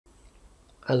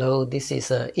Hello, this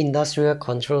is a Industrial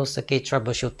Control Circuit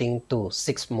Troubleshooting 2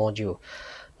 6 module.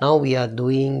 Now we are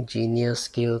doing Junior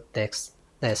Skill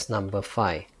Test number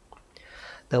 5.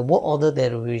 The work order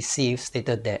that we received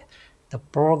stated that the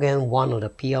program 1 of the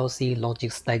PLC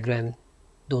logic diagram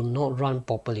do not run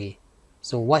properly.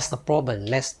 So what's the problem?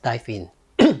 Let's dive in.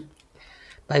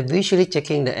 By visually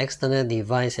checking the external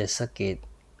device and circuit,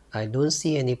 I don't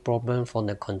see any problem from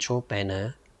the control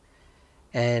panel.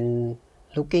 And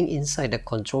looking inside the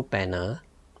control panel,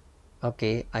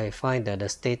 okay, I find that the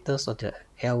status of the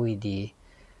LED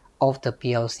of the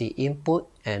PLC input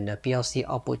and the PLC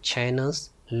output channels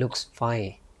looks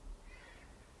fine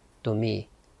to me.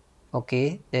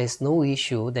 Okay, there's no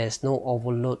issue, there's no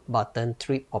overload button,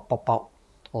 trip or pop out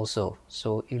also.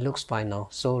 So it looks fine now.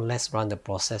 So let's run the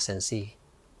process and see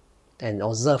and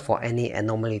observe for any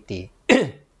anomaly.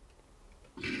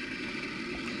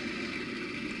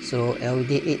 So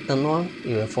LED 8 turn on,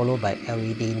 it will follow by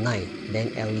LED 9,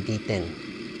 then LED 10.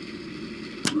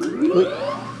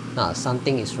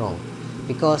 Something is wrong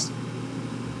because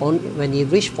when it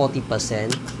reach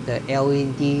 40%, the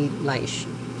LED light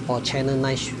or channel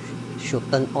 9 should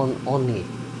turn on only,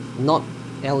 not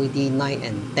LED 9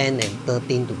 and 10 and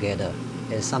 13 together.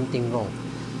 There's something wrong.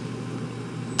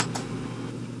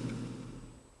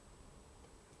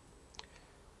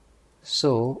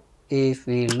 So if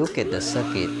we look at the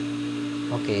circuit,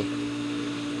 okay,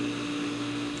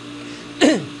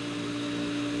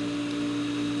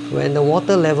 when the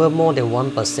water level more than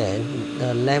 1%,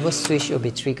 the level switch will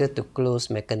be triggered to close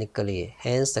mechanically.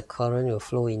 Hence, the current will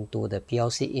flow into the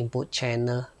PLC input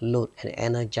channel load and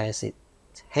energize it.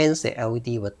 Hence, the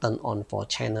LED will turn on for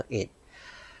channel 8.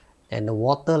 And the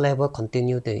water level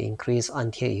continue to increase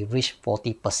until it reaches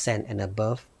 40% and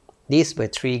above. This will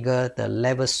trigger the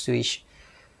level switch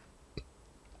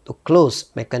to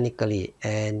close mechanically,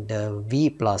 and the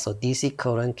V plus or DC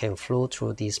current can flow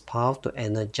through this path to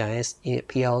energize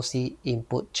PLC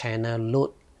input channel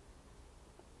load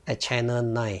at channel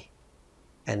 9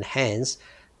 and hence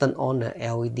turn on the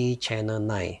LED channel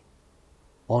 9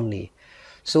 only.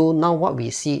 So now what we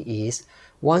see is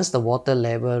once the water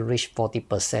level reach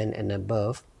 40% and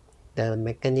above, the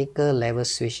mechanical level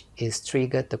switch is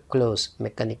triggered to close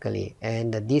mechanically,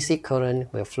 and the DC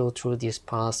current will flow through this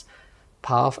path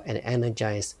and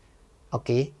energize,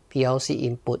 okay, PLC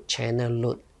input channel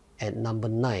load at number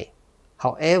 9.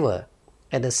 However,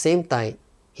 at the same time,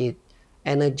 it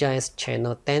energized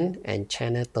channel 10 and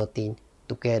channel 13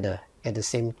 together at the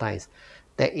same time.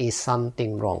 There is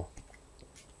something wrong.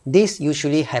 This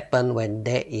usually happens when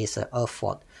there is an earth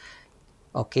fault.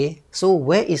 Okay, so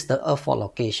where is the earth fault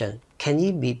location? Can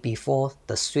it be before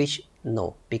the switch?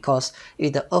 No, because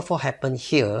if the earth fault happened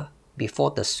here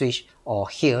before the switch, or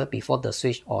here before the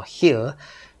switch, or here,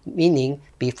 meaning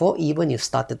before even you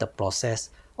started the process,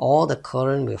 all the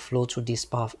current will flow through this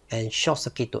path and short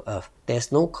circuit to earth.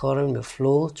 There's no current will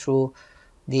flow through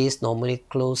this normally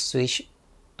closed switch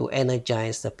to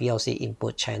energize the PLC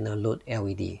input channel load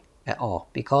LED at all,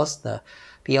 because the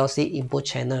PLC input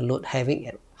channel load having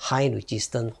a high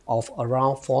resistance of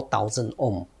around 4000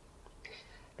 ohm.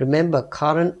 Remember,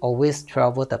 current always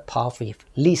travel the path with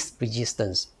least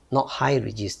resistance, not high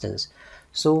resistance.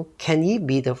 So can it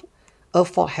be the earth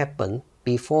fault happen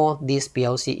before this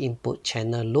PLC input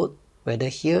channel load, whether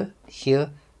here,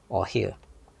 here, or here?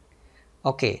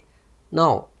 Okay,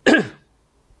 now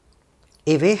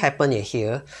if it happen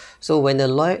here, so when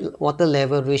the water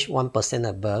level reach 1%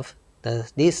 above,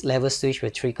 this level switch will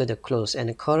trigger the close, and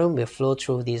the current will flow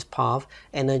through this path,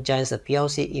 energize the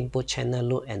PLC input channel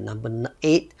load at number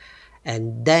 8,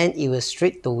 and then it will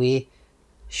straight away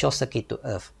short circuit to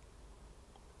earth.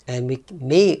 And we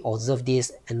may observe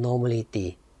this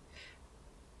anomaly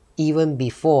even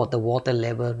before the water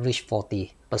level reach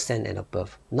 40% and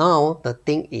above. Now the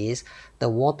thing is, the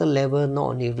water level not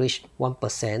only reach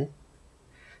 1%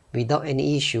 without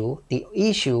any issue, the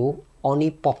issue only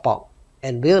pop out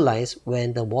and realize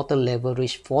when the water level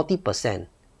reach 40%,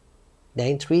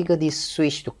 then trigger this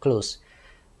switch to close.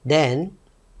 Then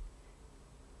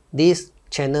this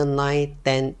channel 9,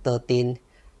 10, 13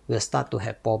 will start to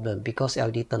have problem because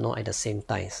LED turn on at the same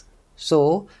time.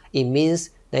 So it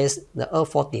means the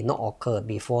earth fault did not occur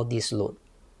before this load,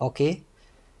 okay,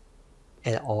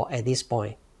 or at this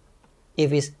point.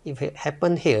 If it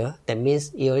happened here, that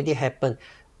means it already happened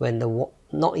when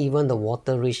not even the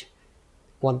water reach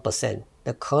 1%.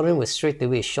 The current will straight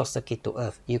away short circuit to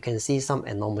earth. You can see some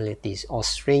anomalies or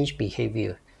strange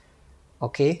behavior,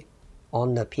 okay,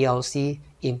 on the PLC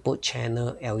input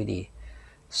channel LED.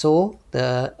 So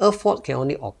the earth fault can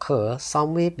only occur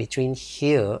somewhere between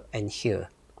here and here.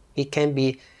 It can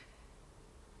be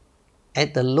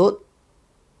at the load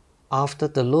after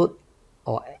the load,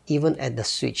 or even at the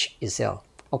switch itself.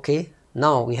 Okay,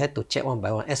 now we have to check one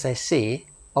by one. As I say,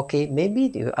 okay,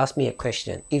 maybe you ask me a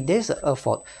question. If there's a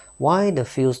fault, why the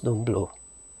fuse don't blow?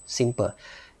 Simple.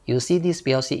 You see this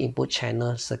PLC input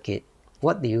channel circuit.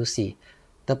 What do you see?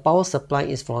 The power supply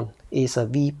is a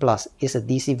V plus, is a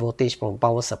DC voltage from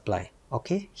power supply.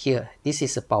 Okay, here, this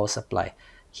is a power supply.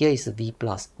 Here is a V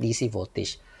plus DC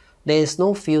voltage. There is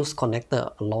no fuse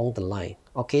connector along the line.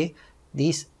 Okay,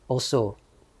 this also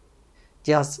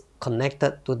just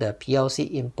connected to the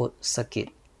PLC input circuit.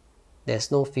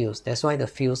 There's no fuse. That's why the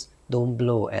fuse don't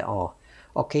blow at all.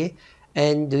 Okay,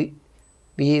 and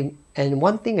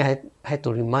one thing I had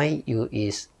to remind you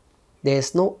is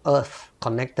there's no earth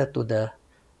connected to the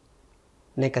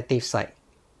negative side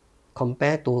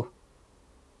compared to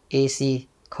AC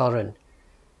current.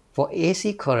 For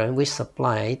AC current which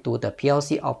supply to the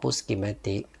PLC output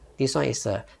schematic, this one is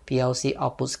a PLC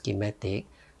output schematic.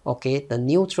 Okay, the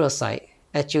neutral side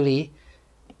actually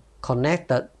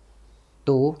connected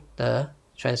to the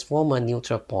transformer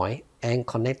neutral point and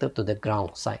connected to the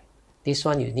ground side. This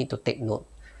one you need to take note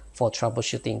for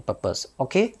troubleshooting purpose.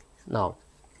 Okay, now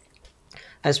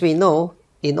as we know,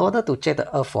 in order to check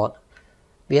the earth fault,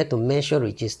 we have to measure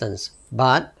resistance,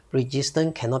 but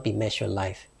resistance cannot be measured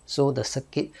live. So the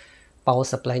circuit power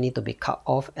supply need to be cut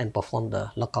off and perform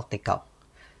the lockout takeout.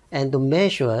 And to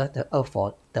measure the earth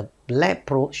fault, the black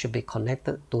probe should be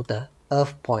connected to the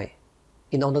earth point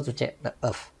in order to check the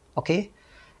earth. Okay,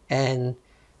 and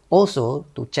also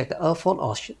to check the earth fault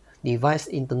or device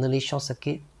internally short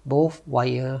circuit, both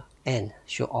wire end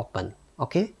should open.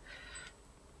 Okay,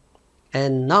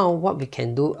 and now what we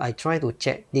can do, I try to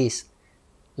check this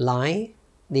line,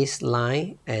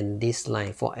 and this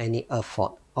line for any earth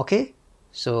fault. Okay,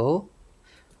 so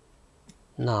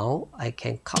now I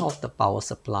can cut off the power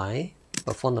supply,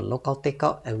 perform the lockout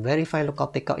takeout, and verify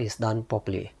lockout takeout is done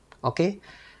properly. Okay,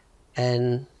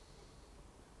 and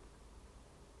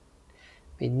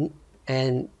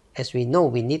as we know,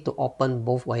 we need to open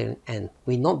both wiring end.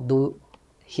 We not do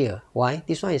here. Why?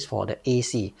 This one is for the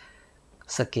AC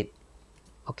circuit.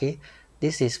 Okay,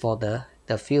 this is for the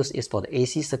fuse is for the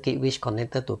AC circuit which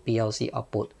connected to PLC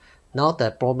output. Now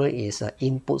the problem is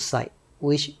input side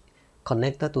which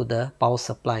connected to the power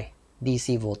supply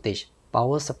DC voltage.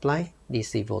 Power supply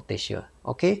DC voltage here.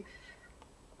 Okay,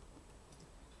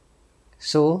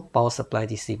 so power supply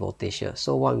DC voltage here.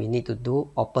 So what we need to do,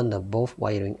 open the both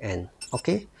wiring end.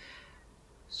 Okay,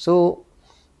 so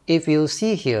if you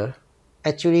see here,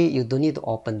 actually you don't need to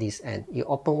open this end. You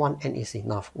open one end is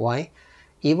enough. Why?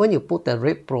 Even you put the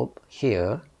red probe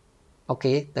here,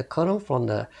 okay, the current from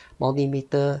the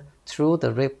multimeter through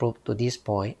the red probe to this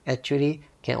point actually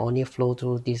can only flow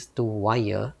through these two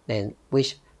wires, then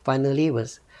which finally will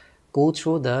go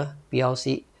through the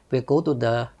PLC, will go to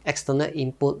the external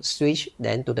input switch,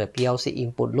 then to the PLC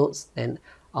input loads, then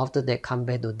after that come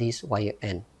back to this wire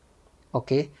end.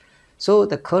 Okay, so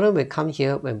the current will come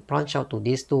here when branch out to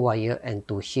these two wires and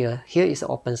to here. Here is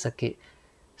open circuit.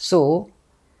 So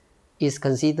is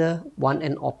considered one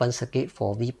end open circuit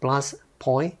for V plus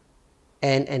point,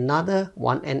 and another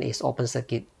one end is open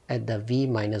circuit at the V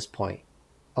minus point.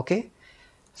 Okay,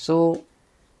 so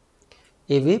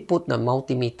if we put the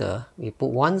multimeter, we put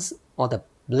one or the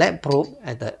black probe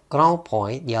at the ground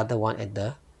point, the other one at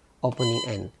the opening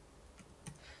end.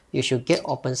 You should get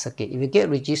open circuit. If you get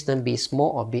resistance be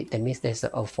small or big, that means there's a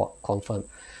earth fault confirmed.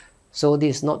 So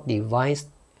this is not device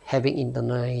having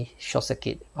internal short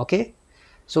circuit. Okay,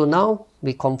 so now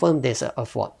we confirm there's a earth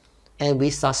fault, and we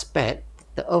suspect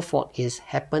the earth fault is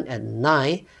happened at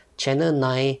 9, channel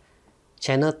 9,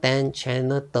 channel 10,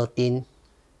 channel 13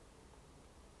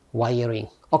 wiring.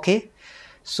 Okay,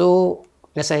 so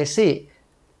as I say,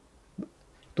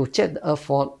 to check the earth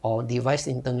fault or device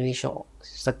internally short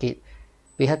circuit,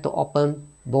 we have to open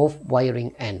both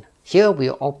wiring end. Here we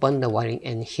open the wiring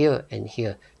end here and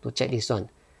here to check this one.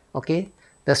 Okay,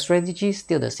 the strategy is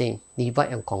still the same,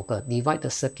 divide and conquer. Divide the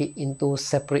circuit into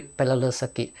separate parallel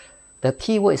circuit. The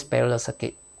key word is parallel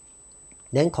circuit.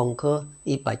 Then conquer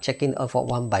it by checking the earth fault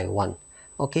one by one.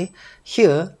 Okay,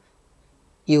 here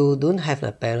you don't have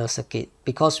the parallel circuit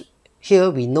because here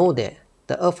we know that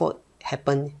the earth fault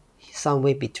happened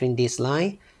somewhere between this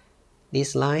line,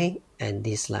 and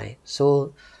this line.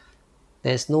 So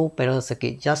there's no parallel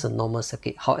circuit, just a normal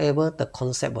circuit. However, the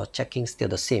concept of checking is still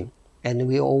the same. And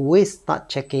we always start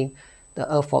checking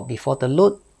the earth fault before the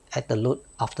load, at the load,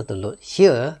 after the load.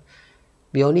 Here,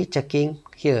 we only checking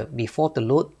here before the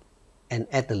load and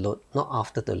at the load, not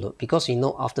after the load, because we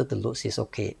know after the load is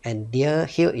okay and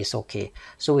here is okay.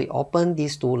 So we open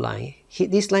these two lines.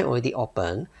 This line already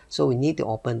open, so we need to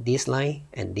open this line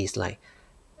and this line.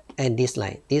 and this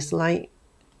line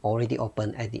already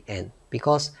open at the end,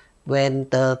 because when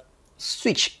the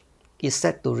switch is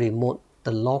set to remote,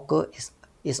 the local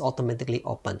is automatically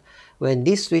open. When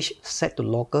this switch set to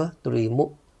local, to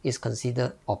remote is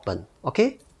considered open.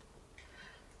 Okay,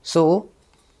 so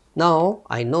now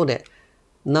I know that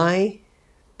 9,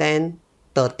 10,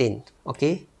 13.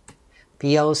 Okay,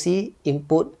 PLC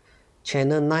input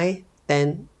channel 9,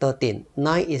 10, 13.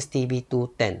 9 is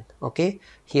TB210. Okay,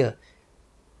 here.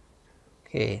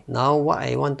 Okay, now what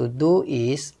I want to do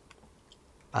is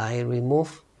I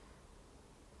remove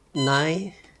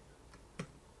 9,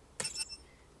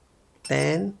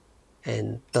 10,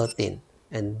 and 13,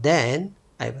 and then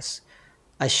I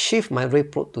shift my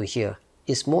red probe to here.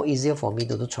 It's more easier for me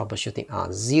to do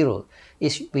troubleshooting. 0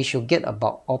 is we should get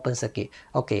about open circuit.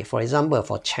 Okay, for example,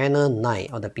 for channel 9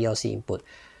 on the PLC input.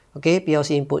 Okay,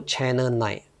 PLC input channel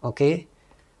 9. Okay,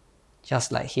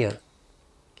 just like here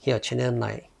channel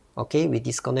 9. Okay, we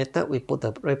disconnected, we put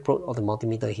the red probe of the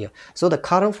multimeter here. So the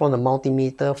current from the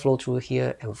multimeter flow through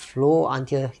here and flow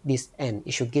until this end.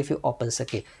 It should give you open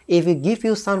circuit. If it give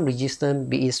you some resistance,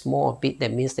 be it small or big,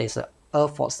 that means there's a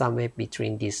earth fault somewhere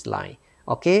between this line.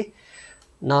 Okay,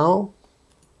 now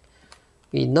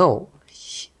we know.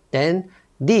 Then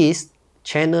this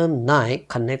channel 9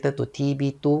 connected to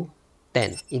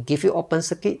TB210. It gives you open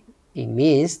circuit. It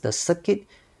means the circuit,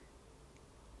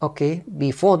 okay,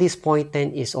 before this point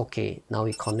 10 is okay. Now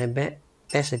we connect back,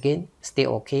 test again, stay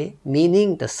okay.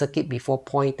 Meaning the circuit before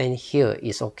point 10 here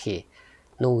is okay,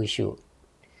 no issue.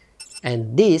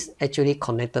 And this actually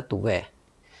connected to where?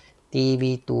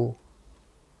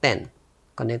 TB210,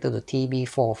 connected to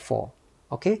TB44.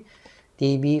 Okay,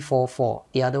 TB44.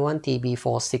 The other one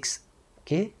TB46.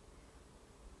 Okay,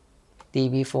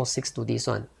 TB46 to this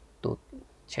one, to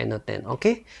channel 10.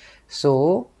 Okay,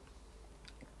 so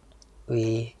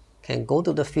we can go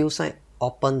to the field side,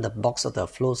 open the box of the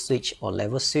flow switch or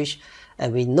level switch,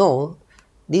 and we know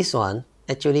this one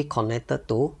actually connected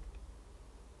to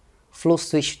flow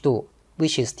switch 2,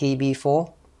 which is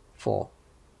TB44.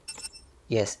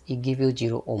 Yes, it gives you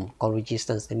 0 ohm or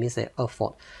resistance. That means that earth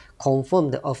fault.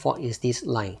 Confirm the earth fault is this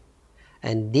line,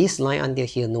 and this line under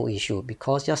here no issue,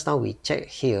 because just now we check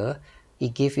here,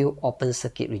 it gives you open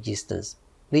circuit resistance,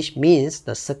 which means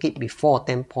the circuit before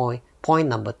 10 point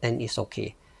number 10 is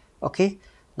okay. Okay,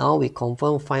 now we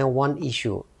confirm, find one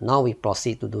issue. Now we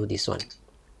proceed to do this one.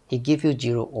 It gives you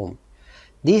 0 ohm.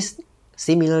 This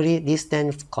similarly, this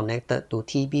 10 connected to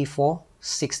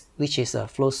TB46, which is a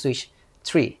flow switch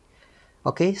 3.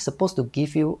 Okay, supposed to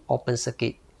give you open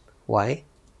circuit. Why?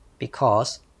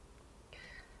 Because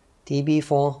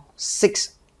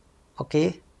TB46,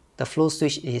 okay, the flow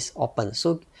switch is open.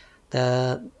 So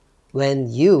when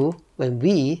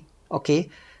we okay,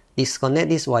 disconnect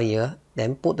this wire,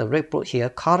 then put the red probe here,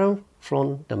 current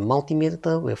from the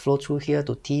multimeter will flow through here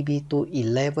to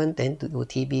TB211, then to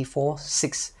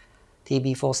TB46.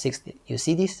 TB46, you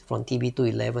see this from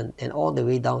TB211, and all the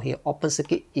way down here, open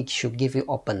circuit, it should give you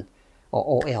open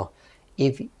or OL.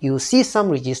 If you see some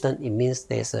resistance, it means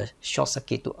there's a short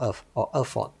circuit to earth or earth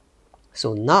fault.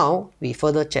 So now we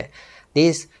further check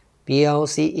this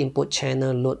PLC input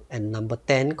channel load and number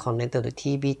 10 connected to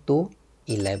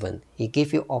TB211. It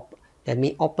gives you that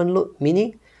means open load,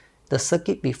 meaning the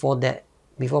circuit before that,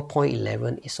 before point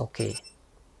 11 is okay.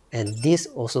 And this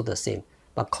also the same.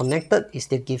 But connected, it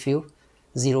still gives you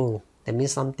 0. That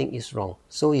means something is wrong.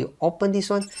 So you open this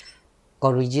one,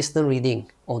 got resistance reading,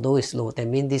 although it's low. That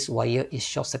means this wire is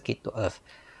short circuit to earth.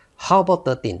 How about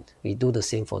 13? We do the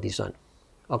same for this one.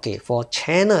 Okay, for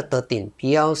channel 13,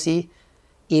 PLC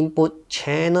input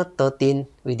channel 13,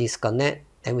 we disconnect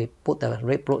and we put the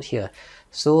red probe here.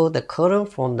 So the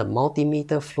current from the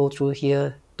multimeter flow through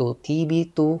here to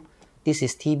TB2, this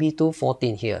is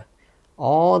TB214 here,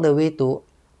 all the way to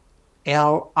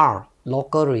LR,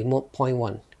 local remote point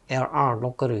 1. LR,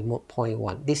 local remote point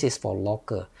 1. This is for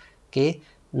local. Okay,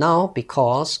 now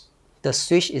because the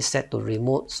switch is set to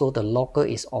remote, so the local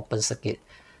is open circuit.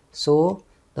 So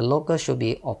the local should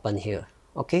be open here.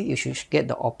 Okay, you should get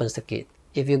the open circuit.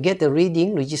 If you get the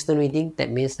reading, resistance reading, that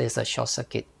means there's a short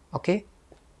circuit. Okay,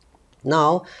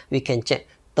 now we can check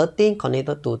 13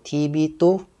 connected to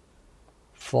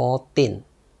TB214.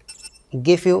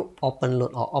 Give you open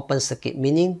load or open circuit,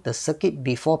 meaning the circuit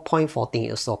before point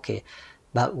 14 is okay.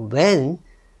 But when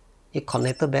it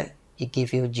connected back, it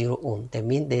gives you 0 ohm. That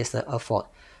means there's a fault.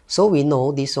 So we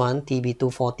know this one,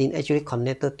 TB214, actually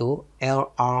connected to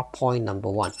LR point number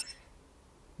 1.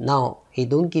 Now, he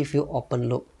don't give you open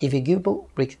loop. If you give you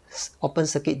open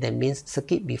circuit, that means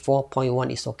circuit before point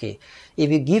 1 is okay.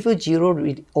 If you give you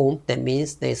 0 ohm, that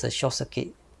means there is a short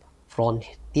circuit from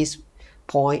this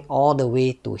point all the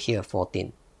way to here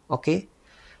 14. Okay,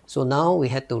 so now we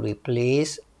have to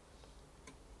replace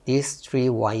these 3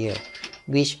 wire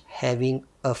which having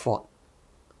a fault.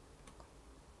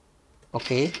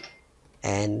 Okay,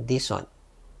 and this one.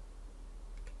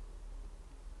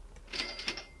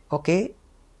 Okay,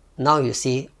 now you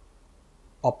see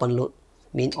open loop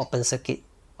mean open circuit.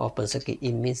 Open circuit,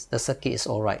 it means the circuit is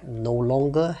alright, no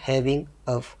longer having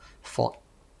a fault.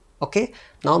 Okay,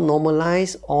 now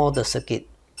normalize all the circuit.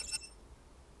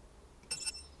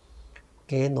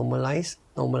 Okay, normalize,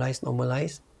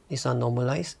 this one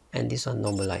normalize, and this one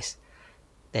normalize.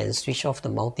 Then switch off the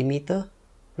multimeter,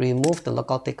 remove the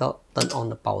lockout takeout, turn on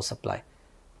the power supply.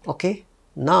 Okay,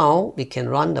 now we can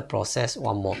run the process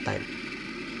one more time.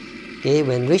 Okay,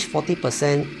 when reach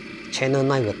 40%, channel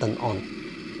 9 will turn on.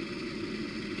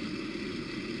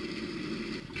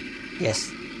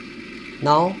 Yes.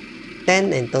 Now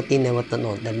 10 and 13 never turn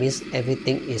on. That means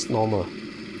everything is normal.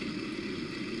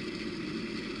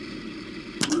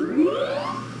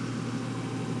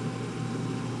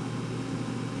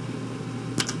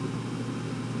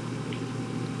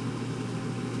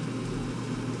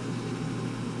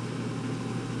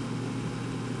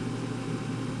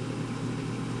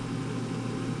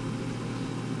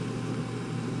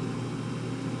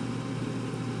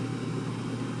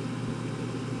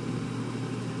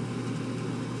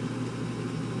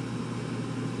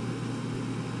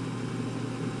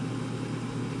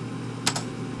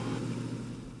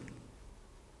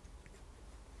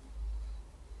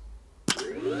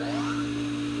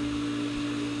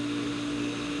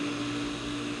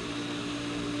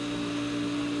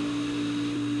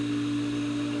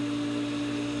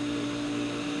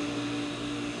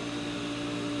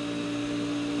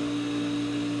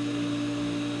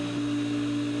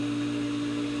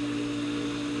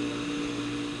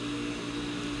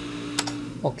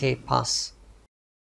 Okay, pass.